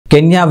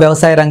Kenya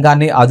వ్యవసాయ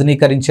రంగాన్ని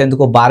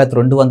ఆధునీకరించేందుకు భారత్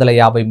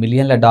 $250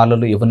 మిలియన్ల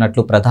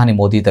ఇవ్వనున్నట్లు ప్రధాని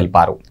మోదీ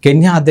తెలిపారు.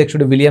 కెన్యా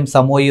అధ్యక్షుడు విలియం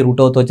సమోయి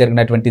రూటోతో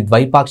జరిగినటువంటి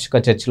ద్వైపాక్షిక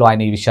చర్చలో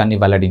ఆయన ఈ విషయాన్ని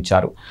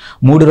వెల్లడించారు.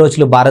 3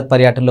 రోజుల భారత్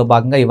పర్యటనలో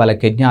భాగంగా ఇవాళ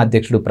కెన్యా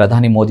అధ్యక్షుడు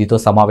ప్రధాని మోదీతో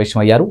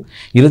సమావేశమయ్యారు.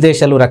 ఇరు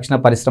దేశాలు రక్షణ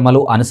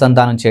పరిశ్రమలు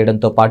అనుసంధానం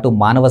చేయడంతో పాటు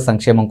మానవ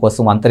సంక్షేమం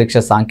కోసం అంతరిక్ష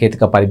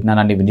సాంకేతిక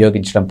పరిజ్ఞానాన్ని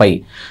వినియోగించడంపై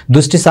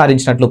దృష్టి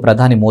సారించినట్లు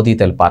ప్రధాని మోదీ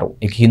తెలిపారు.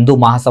 ఇక హిందూ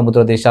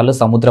మహాసముద్ర దేశాల్లో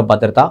సముద్ర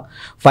భద్రత,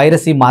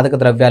 పైరసీ, మాదక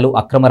ద్రవ్యాలు,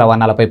 అక్రమ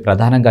రవాణాలపై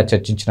ప్రధానంగా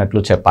చర్చించినట్లు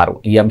చెప్పారు.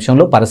 ఈ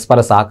అంశంలో పరస్పర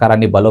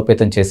సహకారాన్ని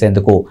బలోపేతం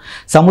చేసేందుకు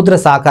సముద్ర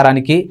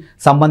సహకారానికి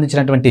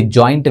సంబంధించినటువంటి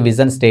జాయింట్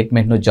విజన్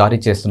స్టేట్మెంట్ ను జారీ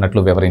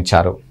చేస్తున్నట్లు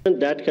వివరించారు.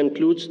 That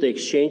concludes the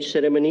exchange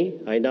ceremony.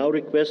 I now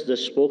request the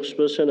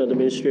spokesperson of the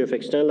Ministry of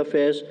External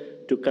Affairs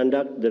to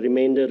conduct the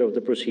remainder of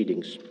the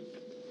proceedings.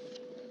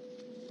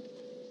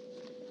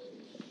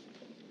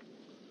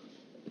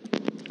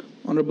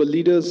 Honorable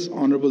leaders,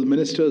 honorable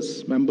ministers,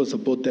 members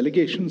of both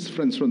delegations,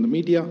 friends from the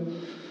media,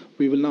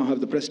 we will now have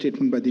the press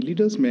statement by the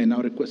leaders. May I now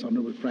request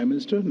Honorable Prime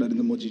Minister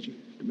Narendra Modi ji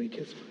to make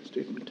his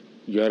statement.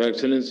 Your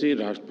Excellency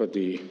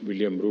राष्ट्रपति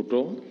William Ruto,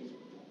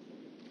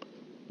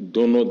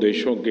 दोनों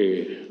देशों के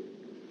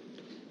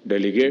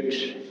delegates,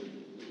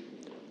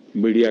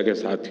 media के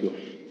साथियों,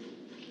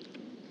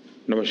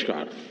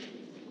 नमस्कार।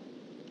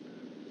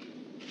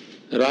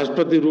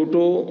 राष्ट्रपति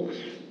रूटो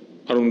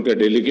और उनके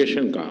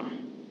डेलीगेशन का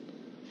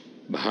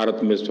भारत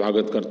में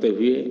स्वागत करते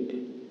हुए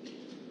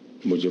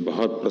मुझे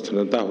बहुत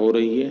प्रसन्नता हो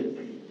रही है।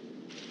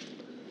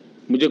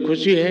 मुझे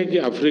खुशी है कि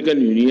अफ्रीकन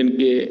यूनियन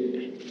के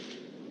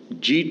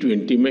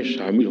G20 में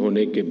शामिल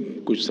होने के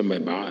कुछ समय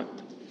बाद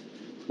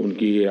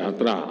उनकी ये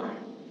यात्रा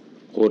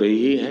हो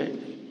रही है।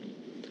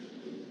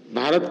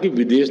 भारत की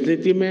विदेश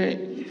नीति में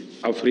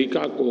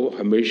अफ्रीका को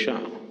हमेशा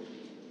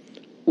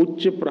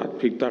उच्च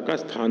प्राथमिकता का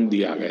स्थान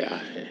दिया गया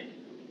है।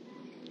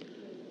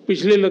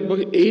 पिछले लगभग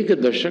 1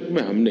 दशक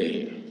में हमने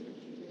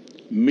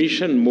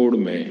मिशन मोड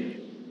में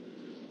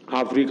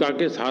अफ्रीका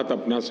के साथ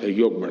अपना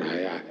सहयोग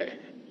बढ़ाया है।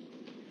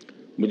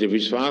 मुझे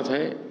विश्वास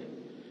है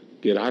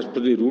कि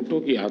राष्ट्रपति रूटो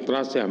की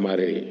यात्रा से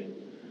हमारे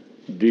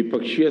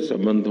द्विपक्षीय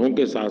संबंधों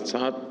के साथ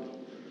साथ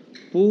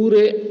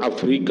पूरे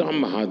अफ्रीका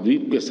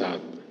महाद्वीप के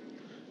साथ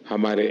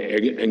हमारे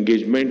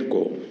एंगेजमेंट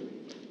को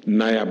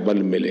नया बल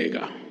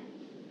मिलेगा।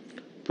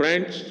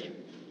 फ्रेंड्स,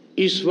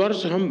 इस वर्ष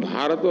हम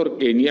भारत और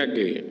केन्या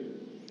के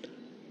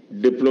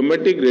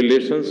डिप्लोमेटिक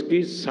रिलेशंस की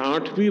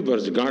 60वीं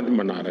वर्षगांठ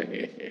मना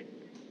रहे हैं,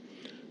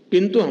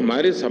 किंतु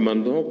हमारे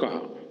संबंधों का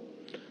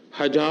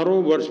हजारों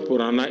वर्ष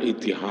पुराना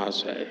इतिहास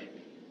है।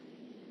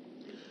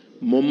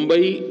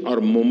 मुंबई और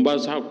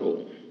मोम्बासा को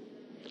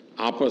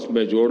आपस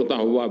में जोड़ता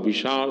हुआ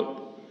विशाल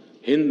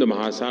हिंद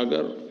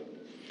महासागर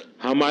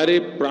हमारे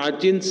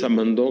प्राचीन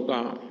संबंधों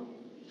का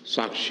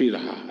साक्षी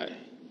रहा है।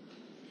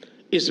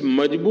 इस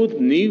मजबूत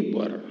नींव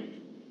पर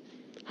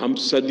हम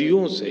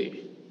सदियों से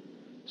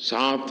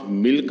साथ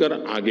मिलकर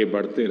आगे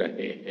बढ़ते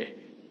रहे हैं।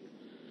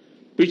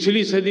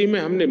 पिछली सदी में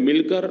हमने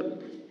मिलकर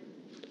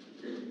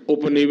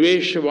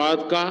उपनिवेशवाद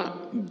का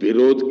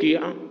विरोध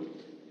किया।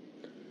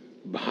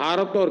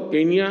 भारत और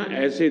केन्या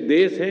ऐसे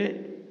देश हैं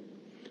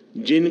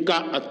जिनका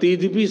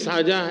अतीत भी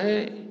साझा है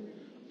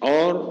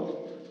और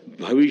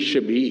भविष्य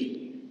भी।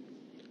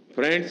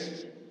 फ्रेंड्स,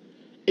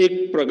 एक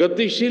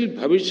प्रगतिशील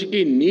भविष्य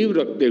की नींव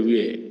रखते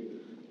हुए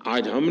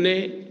आज हमने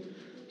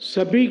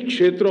सभी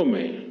क्षेत्रों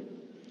में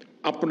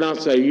अपना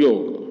सहयोग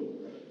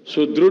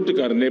सुदृढ़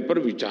करने पर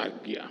विचार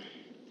किया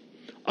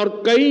और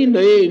कई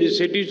नए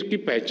इनिशिएटिव्स की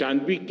पहचान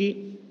भी की।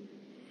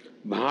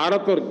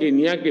 भारत और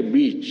केन्या के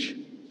बीच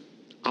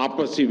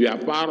आपसी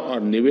व्यापार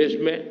और निवेश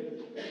में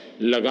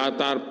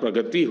लगातार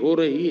प्रगति हो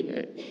रही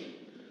है।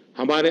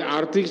 हमारे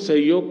आर्थिक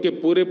सहयोग के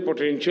पूरे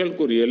पोटेंशियल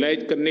को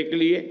रियलाइज करने के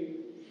लिए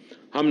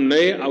हम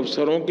नए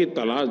अवसरों की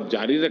तलाश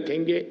जारी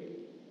रखेंगे।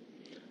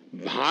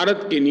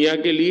 भारत केन्या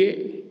के लिए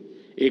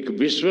एक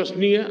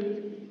विश्वसनीय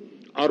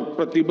और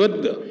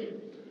प्रतिबद्ध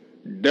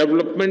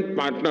डेवलपमेंट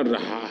पार्टनर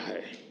रहा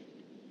है।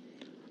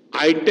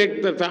 आईटेक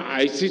तथा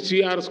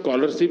आईसीसीआर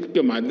स्कॉलरशिप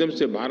के माध्यम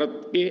से भारत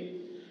के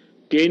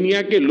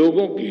केन्या के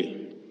लोगों की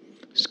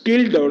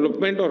स्किल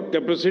डेवलपमेंट और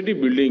कैपेसिटी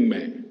बिल्डिंग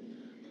में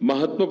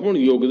महत्वपूर्ण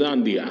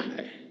योगदान दिया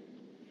है।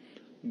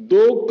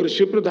 2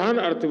 कृषि प्रधान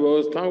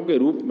अर्थव्यवस्थाओं के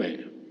रूप में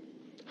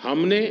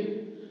हमने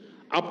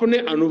अपने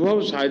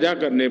अनुभव साझा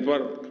करने पर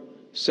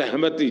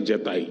सहमति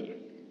जताई।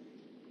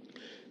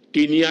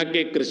 केन्या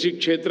के कृषि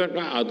क्षेत्र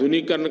का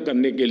आधुनिकीकरण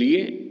करने के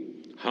लिए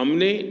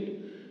हमने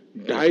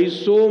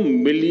 $250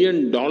 मिलियन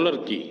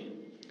की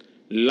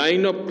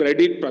लाइन ऑफ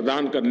क्रेडिट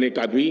प्रदान करने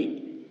का भी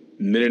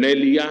निर्णय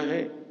लिया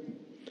है।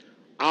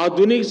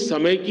 आधुनिक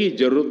समय की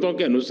जरूरतों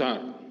के अनुसार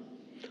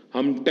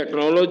हम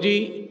टेक्नोलॉजी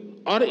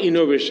और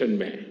इनोवेशन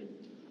में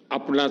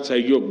अपना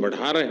सहयोग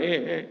बढ़ा रहे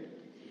हैं।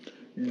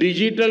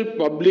 डिजिटल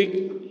पब्लिक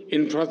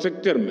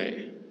इंफ्रास्ट्रक्चर में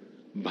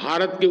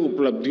भारत की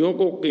उपलब्धियों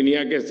को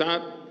केन्या के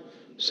साथ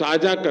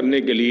साझा करने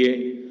के लिए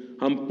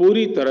हम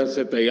पूरी तरह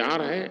से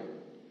तैयार हैं।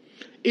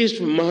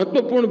 इस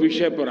महत्वपूर्ण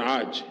विषय पर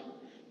आज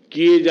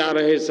किए जा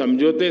रहे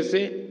समझौते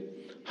से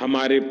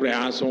हमारे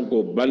प्रयासों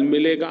को बल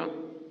मिलेगा।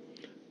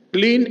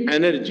 क्लीन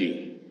एनर्जी,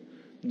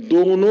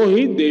 दोनों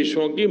ही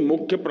देशों की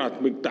मुख्य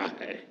प्राथमिकता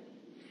है।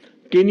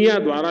 केन्या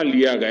द्वारा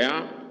लिया गया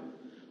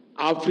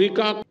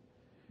Africa.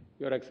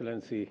 Your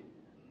Excellency,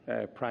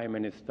 Prime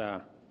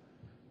Minister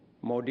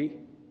Modi,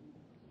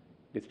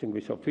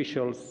 distinguished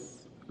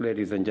officials,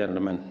 ladies and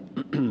gentlemen.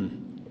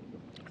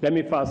 Let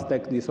me first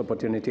take this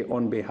opportunity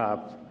on behalf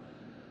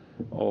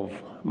of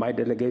my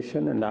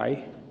delegation and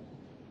I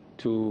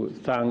to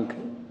thank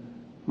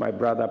my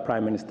brother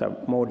Prime Minister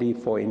Modi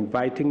for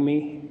inviting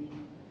me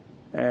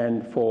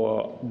and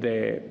for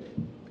the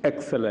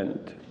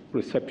excellent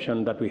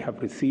reception that we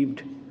have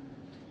received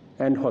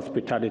and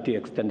hospitality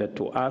extended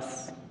to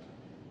us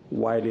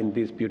while in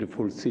this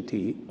beautiful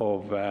city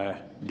of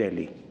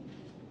Delhi.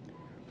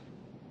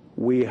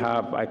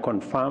 I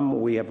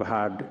confirm, we have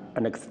had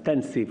an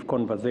extensive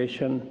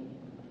conversation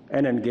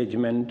and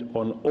engagement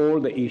on all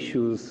the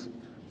issues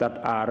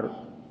that are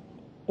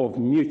of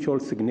mutual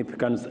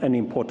significance and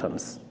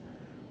importance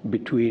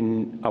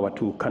between our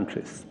two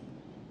countries.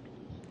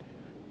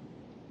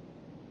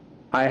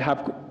 I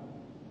have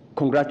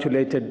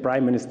congratulated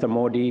Prime Minister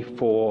Modi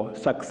for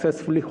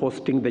successfully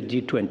hosting the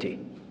G20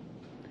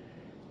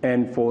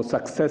 and for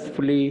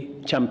successfully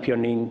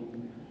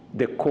championing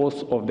the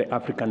cause of the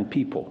African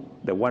people,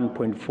 the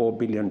 1.4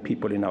 billion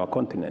people in our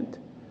continent,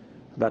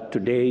 that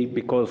today,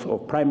 because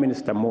of Prime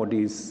Minister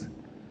Modi's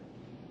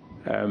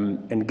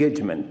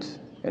engagement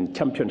and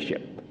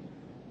championship,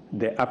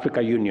 the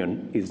African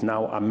Union is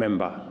now a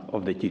member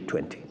of the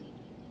G20.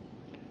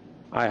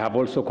 I have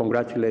also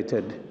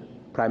congratulated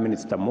Prime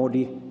Minister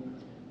Modi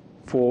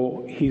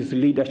for his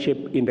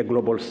leadership in the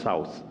Global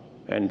South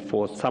and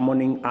for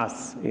summoning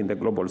us in the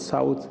Global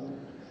South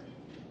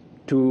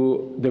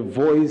to the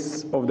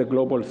Voice of the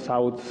Global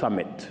South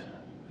Summit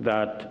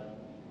that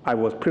I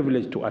was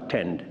privileged to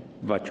attend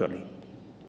virtually.